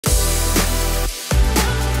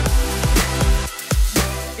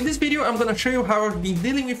video, I'm gonna show you how I've been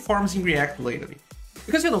dealing with forms in React lately.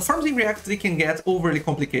 Because, you know, forms in React, they can get overly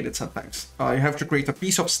complicated sometimes. You have to create a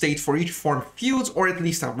piece of state for each form field, or at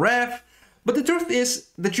least a ref. But the truth is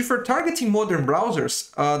that if you're targeting modern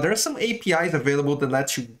browsers, there are some APIs available that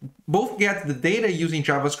let you both get the data using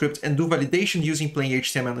JavaScript and do validation using plain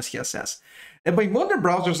HTML and CSS. And by modern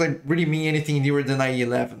browsers, I really mean anything newer than IE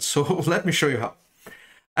 11. So let me show you how.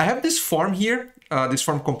 I have this form here, this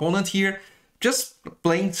form component here, just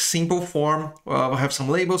plain simple form. I have some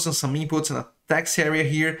labels and some inputs and a text area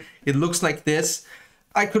here. It looks like this.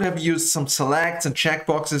 I could have used some selects and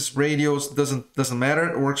checkboxes, radios, doesn't matter.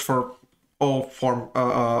 It works for all form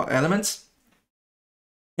elements.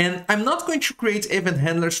 And I'm not going to create event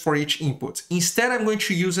handlers for each input. Instead, I'm going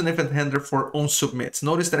to use an event handler for onSubmit.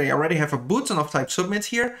 Notice that I already have a button of type submit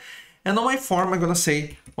here. And on my form, I'm going to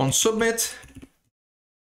say onSubmit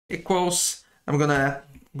equals, I'm gonna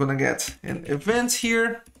get an event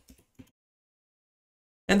here.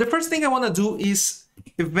 And the first thing I want to do is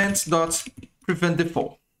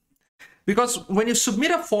events.preventDefault. Because when you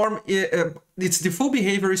submit a form, its default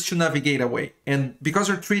behavior is to navigate away. And because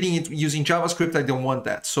you're treating it using JavaScript, I don't want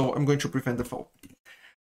that. So I'm going to prevent default.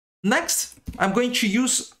 Next, I'm going to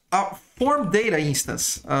use a form data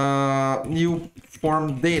instance, new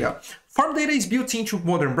form data. Form data is built into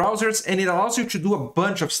modern browsers, and it allows you to do a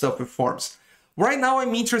bunch of stuff with forms. Right now,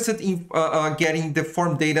 I'm interested in getting the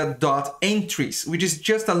form data.entries, which is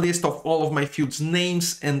just a list of all of my fields'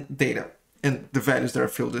 names and data, and the values that are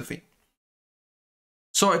filled within.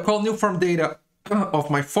 So I call new form data of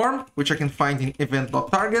my form, which I can find in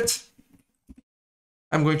event.target.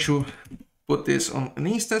 I'm going to put this on an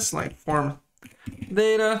instance like form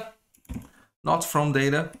data, not from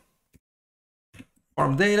data,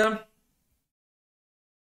 form data.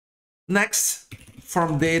 Next,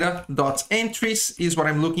 form data.entries is what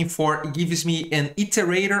I'm looking for. It gives me an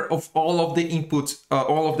iterator of all of the inputs,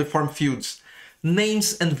 all of the form fields,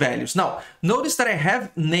 names and values. Now, notice that I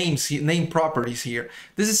have names, name properties here.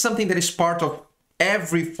 This is something that is part of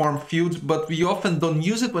every form field, but we often don't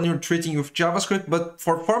use it when you're treating with JavaScript, but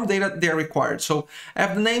for form data, they're required. So I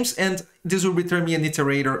have the names, and this will return me an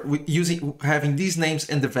iterator with having these names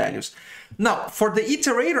and the values. Now, for the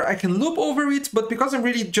iterator, I can loop over it, but because I'm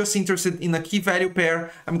really just interested in a key value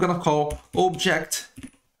pair, I'm gonna call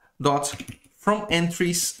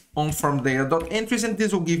object.fromEntries on form data.entries, and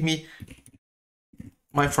this will give me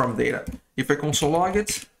my form data. If I console log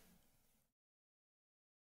it,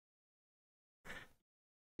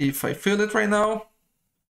 if I fill it right now,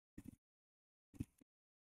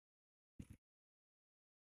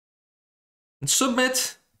 and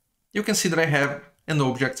submit, you can see that I have an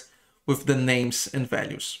object with the names and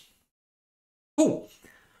values. Cool.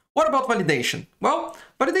 What about validation? Well,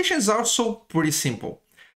 validation is also pretty simple.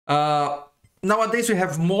 Nowadays, we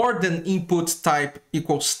have more than input type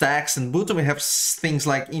equals text and button. We have things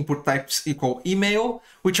like input types equal email,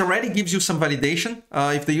 which already gives you some validation.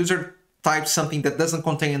 If the user types something that doesn't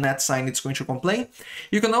contain an @ it's going to complain.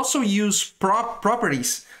 You can also use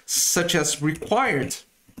properties such as required,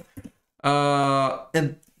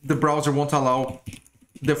 and the browser won't allow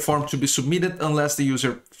the form to be submitted unless the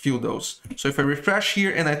user fill those. So if I refresh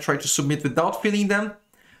here and I try to submit without filling them,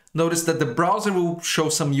 notice that the browser will show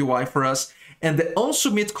some UI for us, and the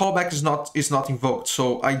onSubmit callback is not invoked,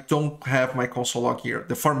 so I don't have my console log here.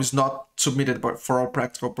 The form is not submitted for all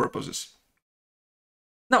practical purposes.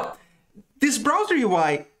 Now, this browser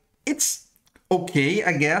UI, it's okay,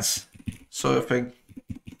 I guess. So if I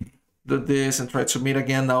do this and try to submit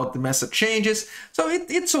again, now the message changes. So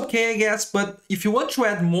it's okay, I guess, but if you want to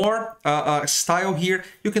add more style here,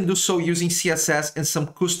 you can do so using CSS and some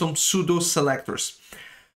custom pseudo selectors.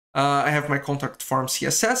 I have my contact form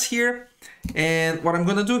CSS here, and what I'm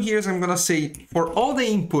gonna do here is I'm gonna say for all the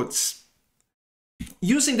inputs,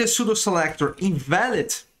 using the pseudo selector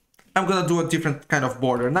invalid, I'm gonna do a different kind of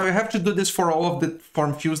border. Now you have to do this for all of the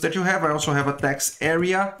form fields that you have. I also have a text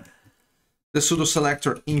area. The pseudo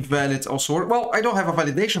selector invalid also works. Well, I don't have a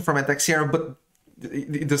validation for my text area, but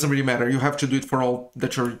it doesn't really matter. You have to do it for all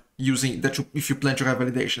that you're using, if you plan to have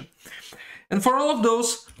validation. And for all of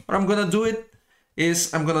those, what I'm gonna do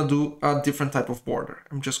is I'm gonna do a different type of border.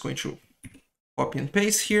 I'm just going to copy and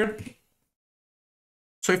paste here.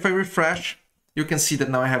 So if I refresh, you can see that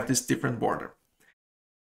now I have this different border.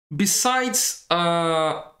 Besides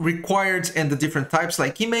required and the different types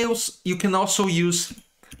like emails, you can also use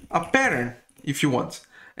a pattern if you want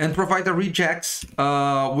and provide a regex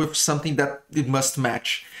with something that it must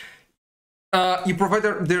match. You provide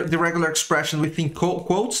the regular expression within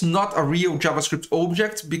quotes, not a real JavaScript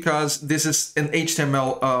object, because this is an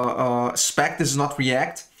HTML spec, this is not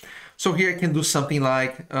React. So here I can do something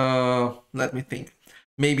like, let me think,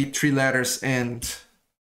 maybe 3 letters and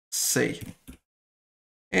say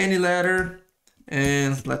any letter,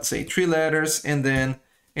 and let's say 3 letters, and then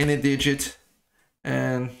any digit,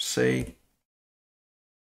 and say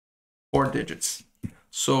 4 digits.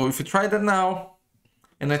 So if you try that now,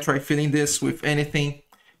 and I try filling this with anything,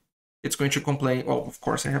 it's going to complain. Well, of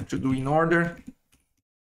course, I have to do in order.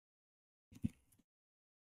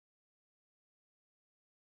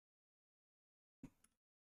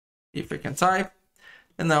 If I can type,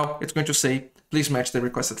 and now it's going to say, please match the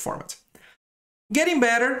requested format. Getting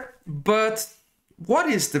better, but what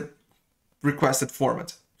is the requested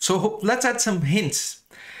format? So let's add some hints.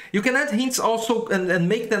 You can add hints also and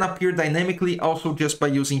make them appear dynamically also just by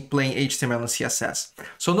using plain HTML and CSS.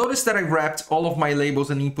 So notice that I wrapped all of my labels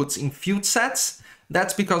and inputs in field sets.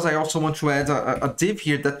 That's because I also want to add a div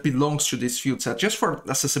here that belongs to this field set, just for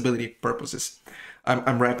accessibility purposes.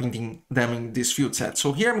 I'm wrapping them in this field set.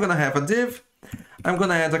 So here I'm going to have a div. I'm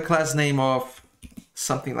going to add a class name of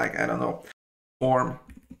something like, I don't know, form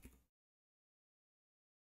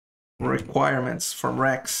requirements from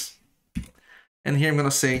Rex. And here I'm going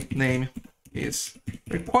to say name is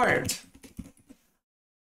required.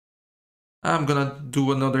 I'm going to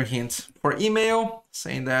do another hint for email,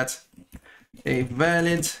 saying that a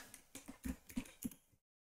valid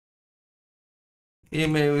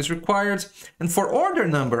email is required. And for order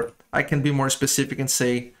number, I can be more specific and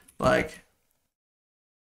say like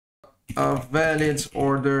a valid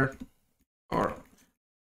order or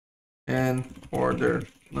an order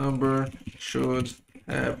number should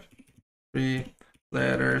have 3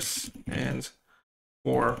 letters and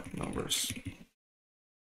 4 numbers.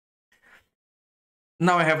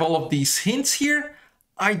 Now I have all of these hints here.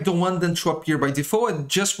 I don't want them to appear by default. I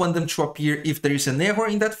just want them to appear if there is an error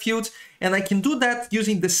in that field. And I can do that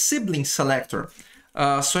using the sibling selector.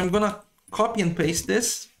 So I'm going to copy and paste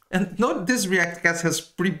this. And note this React class has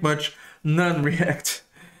pretty much non-React.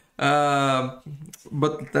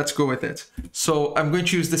 But let's go with it. So I'm going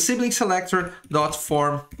to use the sibling selector dot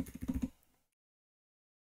form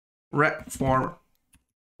Rex,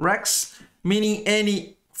 meaning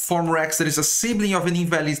any form Rex that is a sibling of an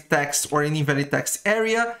invalid text or an invalid text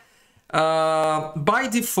area. By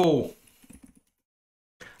default,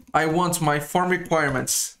 I want my form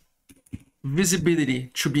requirements visibility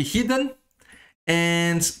to be hidden.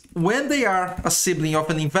 And when they are a sibling of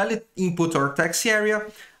an invalid input or text area,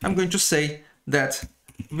 I'm going to say that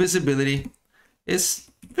visibility is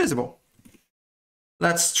visible.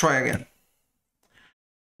 Let's try again.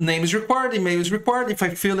 Name is required, email is required. If I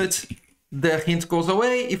fill it, the hint goes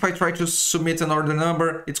away. If I try to submit an order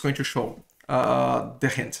number, it's going to show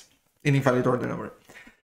the hint, an invalid order number.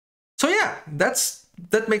 So yeah,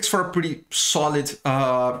 that makes for a pretty solid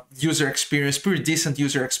user experience, pretty decent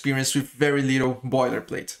user experience with very little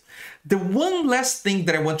boilerplate. The one last thing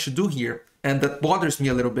that I want to do here, and that bothers me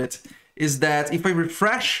a little bit, is that if I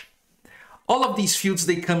refresh, all of these fields,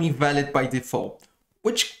 they come invalid by default,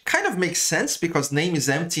 which kind of makes sense because name is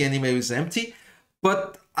empty and email is empty,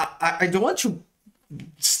 but I don't want to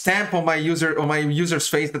stamp on my user's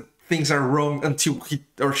face that things are wrong until he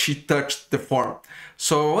or she touched the form.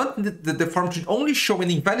 So I want the form to only show an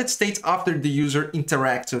invalid state after the user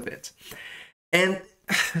interacts with it. And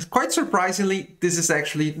quite surprisingly, this is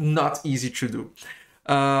actually not easy to do.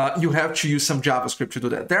 You have to use some JavaScript to do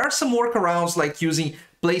that. There are some workarounds like using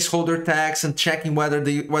placeholder tags and checking whether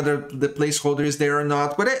the placeholder is there or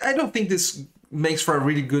not, but I don't think this makes for a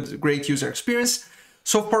really great user experience.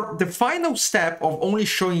 So for the final step of only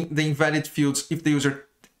showing the invalid fields if the user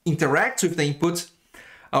interacts with the input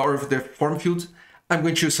or with the form field, I'm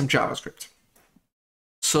going to use some JavaScript.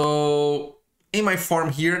 So in my form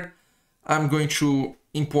here, I'm going to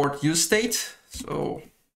import useState. So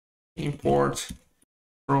import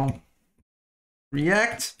from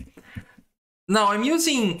React. Now I'm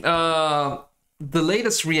using the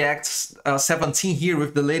latest React 17 here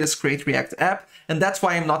with the latest Create React app, and that's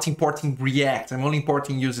why I'm not importing React. I'm only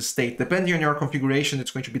importing useState. Depending on your configuration, it's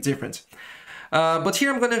going to be different. But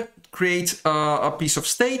here I'm going to create a piece of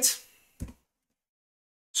state.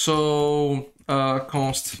 So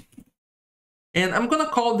const, and I'm going to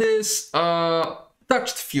call this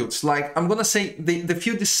touched fields. Like I'm going to say the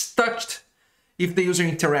field is touched if the user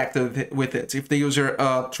interacted with it, if the user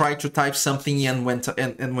tried to type something and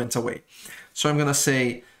went away. So I'm going to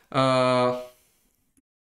say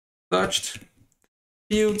touched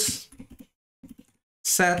fields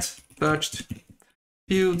set touched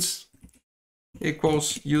fields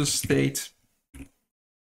equals useState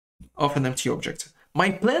of an empty object. My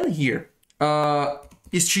plan here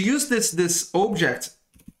is to use this object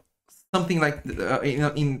something like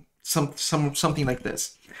in something like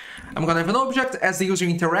this. I'm gonna have an object. As the user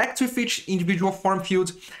interacts with each individual form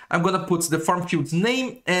field, I'm gonna put the form field's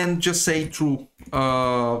name and just say true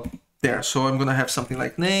there. So I'm gonna have something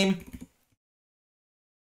like name,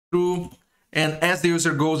 true, and as the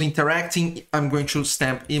user goes interacting, I'm going to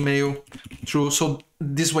stamp email true. So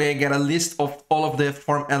this way I get a list of all of the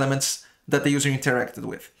form elements that the user interacted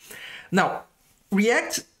with. Now,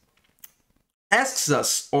 React asks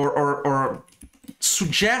us or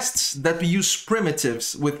suggests that we use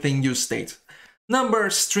primitives within useState.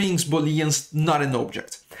 Numbers, strings, booleans, not an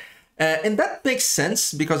object. And that makes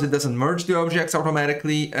sense because it doesn't merge the objects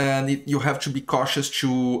automatically, and you have to be cautious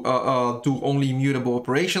to do only immutable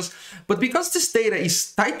operations. But because this data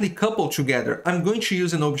is tightly coupled together, I'm going to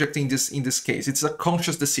use an object in this case. It's a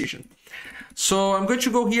conscious decision. So I'm going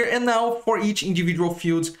to go here, and now for each individual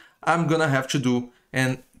field, I'm gonna have to do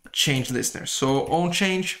and change listener. So on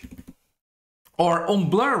change, or on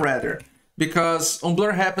blur rather, because on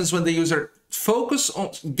blur happens when the user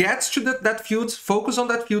gets to that field, focus on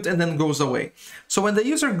that field, and then goes away. So when the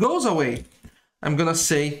user goes away, I'm gonna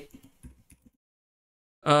say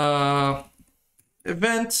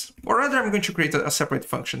event, or rather I'm going to create a separate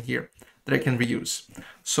function here that I can reuse.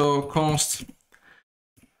 So const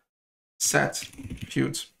set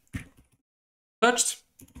field touched.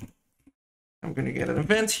 I'm going to get an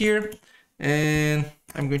event here, and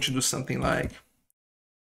I'm going to do something like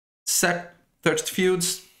set touched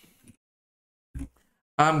fields.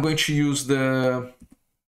 I'm going to use the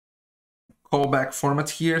callback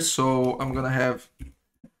format here, so I'm going to have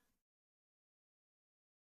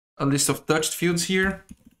a list of touched fields here,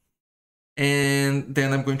 and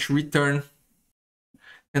then I'm going to return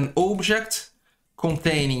an object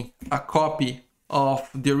containing a copy of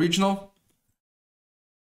the original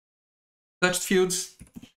touched fields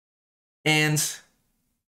and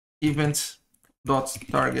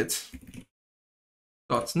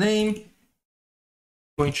event.target.name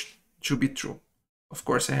going to be true. Of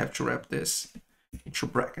course, I have to wrap this into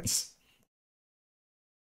brackets.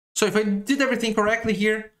 So if I did everything correctly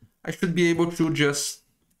here, I should be able to just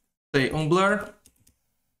say on blur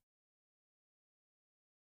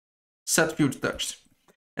set field touched,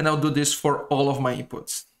 and I'll do this for all of my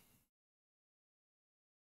inputs.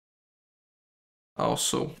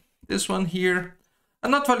 Also, this one here,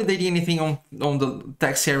 I'm not validating anything on the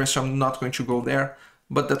text area, so I'm not going to go there,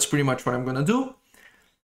 but that's pretty much what I'm going to do.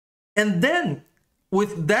 And then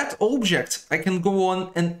with that object, I can go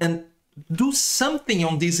on and do something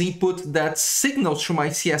on this input that signals to my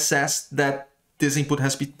CSS that this input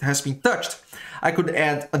has been touched. I could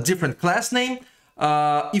add a different class name.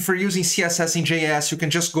 If you're using CSS in JS, you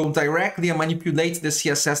can just go directly and manipulate the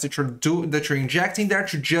CSS that you're injecting there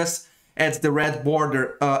to just add the red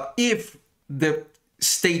border if the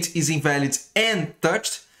state is invalid and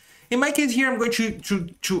touched. In my case here, I'm going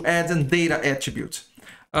to add a data attribute.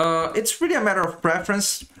 It's really a matter of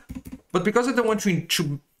preference, but because I don't want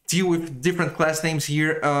to deal with different class names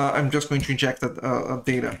here, I'm just going to inject a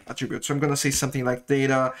data attribute. So I'm going to say something like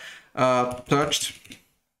data touched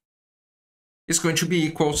is going to be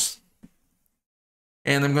equals,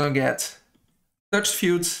 and I'm going to get touched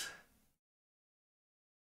fields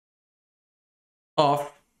of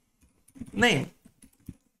name.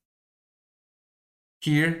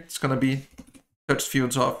 Here it's going to be touched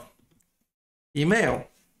fields of email,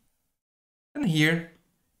 and here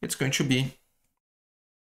it's going to be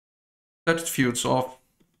touched fields of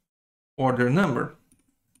order number.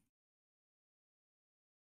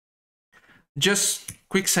 Just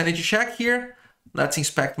quick sanity check here. Let's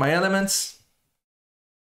inspect my elements.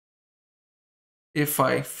 If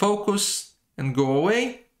I focus and go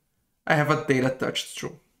away, I have a data touched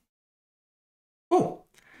true. Oh,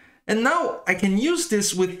 and now I can use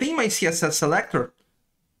this within my CSS selector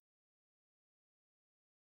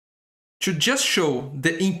to just show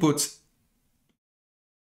the inputs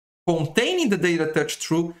containing the data touched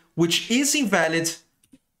true, which is invalid,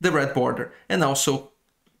 the red border, and also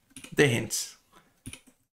the hints.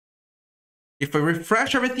 If I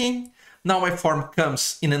refresh everything, now my form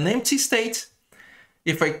comes in an empty state.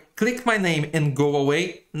 If I click my name and go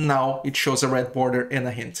away, now it shows a red border and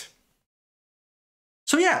a hint.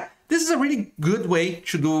 So yeah, this is a really good way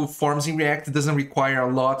to do forms in React. It doesn't require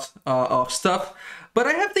a lot of stuff, but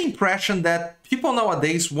I have the impression that people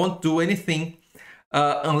nowadays won't do anything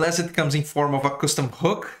unless it comes in form of a custom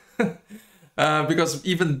hook, because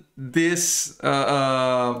even this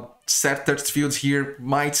set touched fields here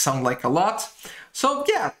might sound like a lot. So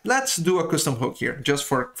yeah, let's do a custom hook here, just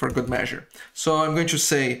for good measure. So I'm going to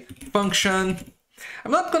say function.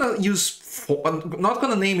 I'm not going to use I'm not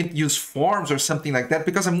going to name it use forms or something like that,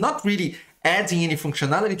 because I'm not really adding any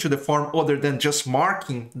functionality to the form other than just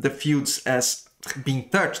marking the fields as being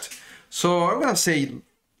touched. So I'm going to say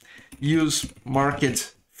use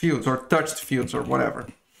marked fields or touched fields or whatever.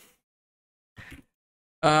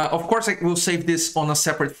 Of course, I will save this on a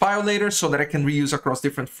separate file later so that I can reuse across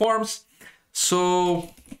different forms.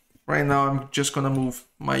 So right now I'm just going to move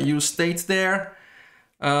my use state there.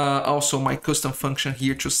 Also my custom function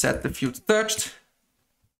here to set the field touched.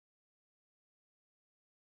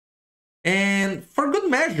 And for good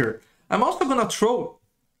measure, I'm also going to throw,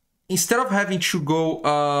 instead of having to go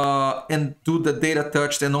and do the data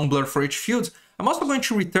touched and onBlur for each field, I'm also going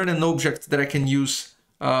to return an object that I can use,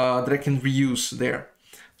 that I can reuse there.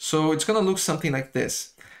 So it's going to look something like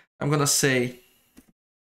this. I'm going to say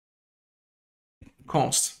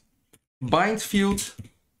const bind field.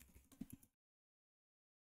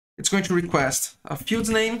 It's going to request a field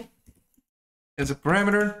name as a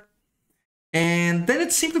parameter. And then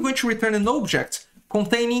it's simply going to return an object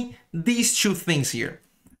containing these two things here.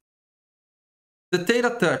 The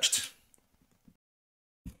data touched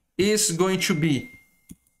is going to be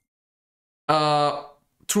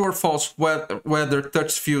true or false whether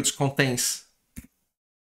touched fields contains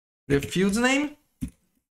the field name,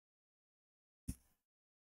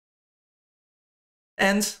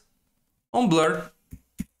 and on blur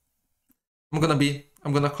I'm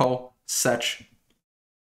gonna call such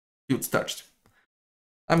fields touched.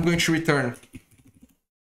 I'm going to return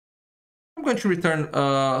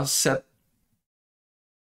set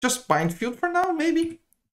just bind field for now, maybe.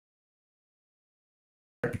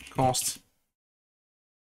 Const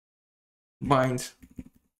bind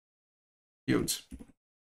fields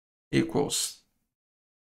equals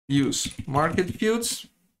use marked fields.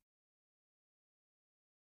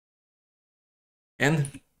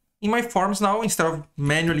 And in my forms now, instead of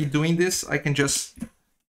manually doing this, I can just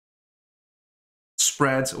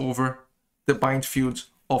spread over the bind field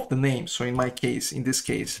of the name. So in my case, in this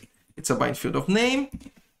case, it's a bind field of name.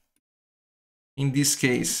 In this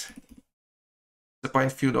case, the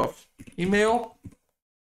bind field of email.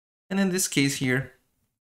 And in this case here,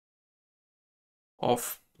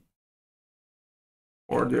 of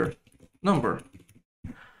order number.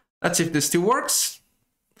 Let's see if this still works.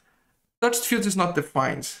 Touched field is not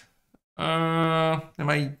defined. Am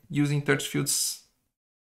I using touched fields?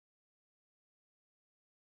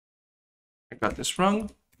 I got this wrong.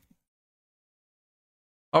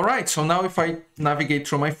 All right, so now if I navigate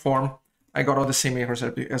through my form, I got all the same errors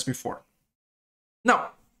as before.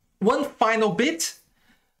 Now, one final bit.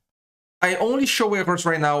 I only show errors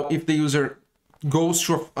right now if the user goes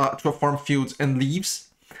to a form field and leaves.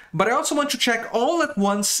 But I also want to check all at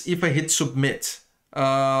once if I hit submit.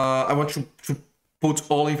 I want to put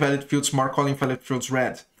all invalid fields, mark all invalid fields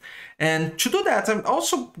red. And to do that, I'm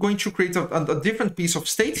also going to create a different piece of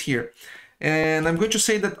state here. And I'm going to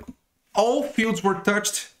say that all fields were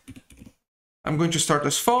touched. I'm going to start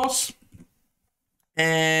as false.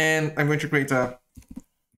 And I'm going to create a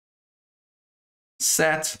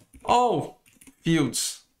set all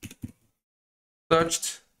fields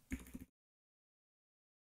touched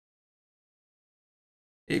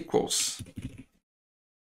equals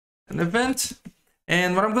an event.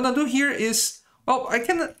 And what I'm gonna do here is, well, I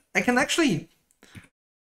can actually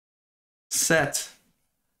set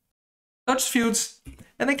touched fields,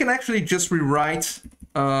 and I can actually just rewrite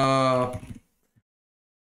my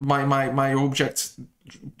object,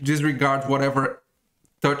 disregard whatever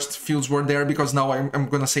touched fields were there, because now I'm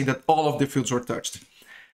gonna say that all of the fields were touched.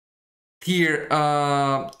 Here,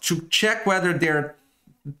 to check whether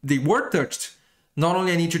they were touched, not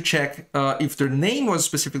only I need to check if their name was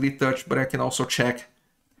specifically touched, but I can also check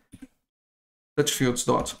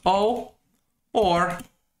touchfields.all or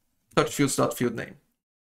touchfields.fieldName.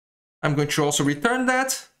 I'm going to also return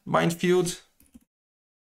that bind field,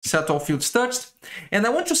 set all fields touched, and I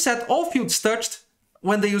want to set all fields touched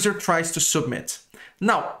when the user tries to submit.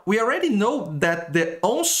 Now, we already know that the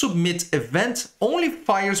onSubmit event only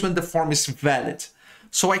fires when the form is valid.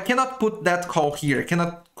 So I cannot put that call here, I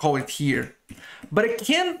cannot call it here. But I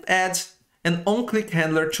can add an onClick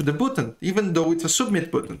handler to the button, even though it's a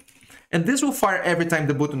submit button. And this will fire every time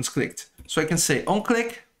the button is clicked. So I can say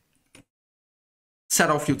onClick, set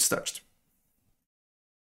all fields touched.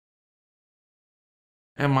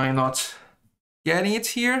 Am I not getting it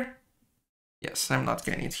here? Yes, I'm not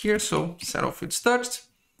getting it here, so set all fields touched.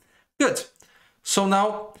 Good. So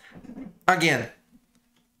now, again,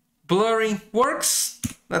 blurring works.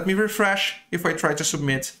 Let me refresh. If I try to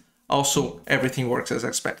submit, also everything works as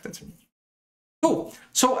expected. Cool.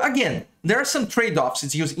 So again, there are some trade-offs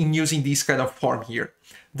in using this kind of form here.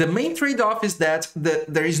 The main trade-off is that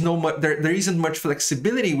there isn't much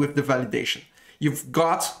flexibility with the validation. You've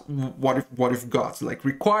got what you've got, like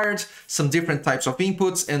required, some different types of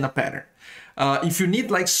inputs, and a pattern. If you need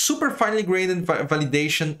like super finely grained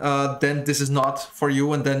validation, then this is not for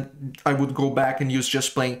you, and then I would go back and use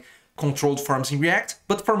just plain controlled forms in React.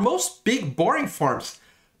 But for most big, boring forms,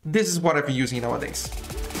 this is what I've been using nowadays.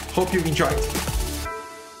 Hope you've enjoyed.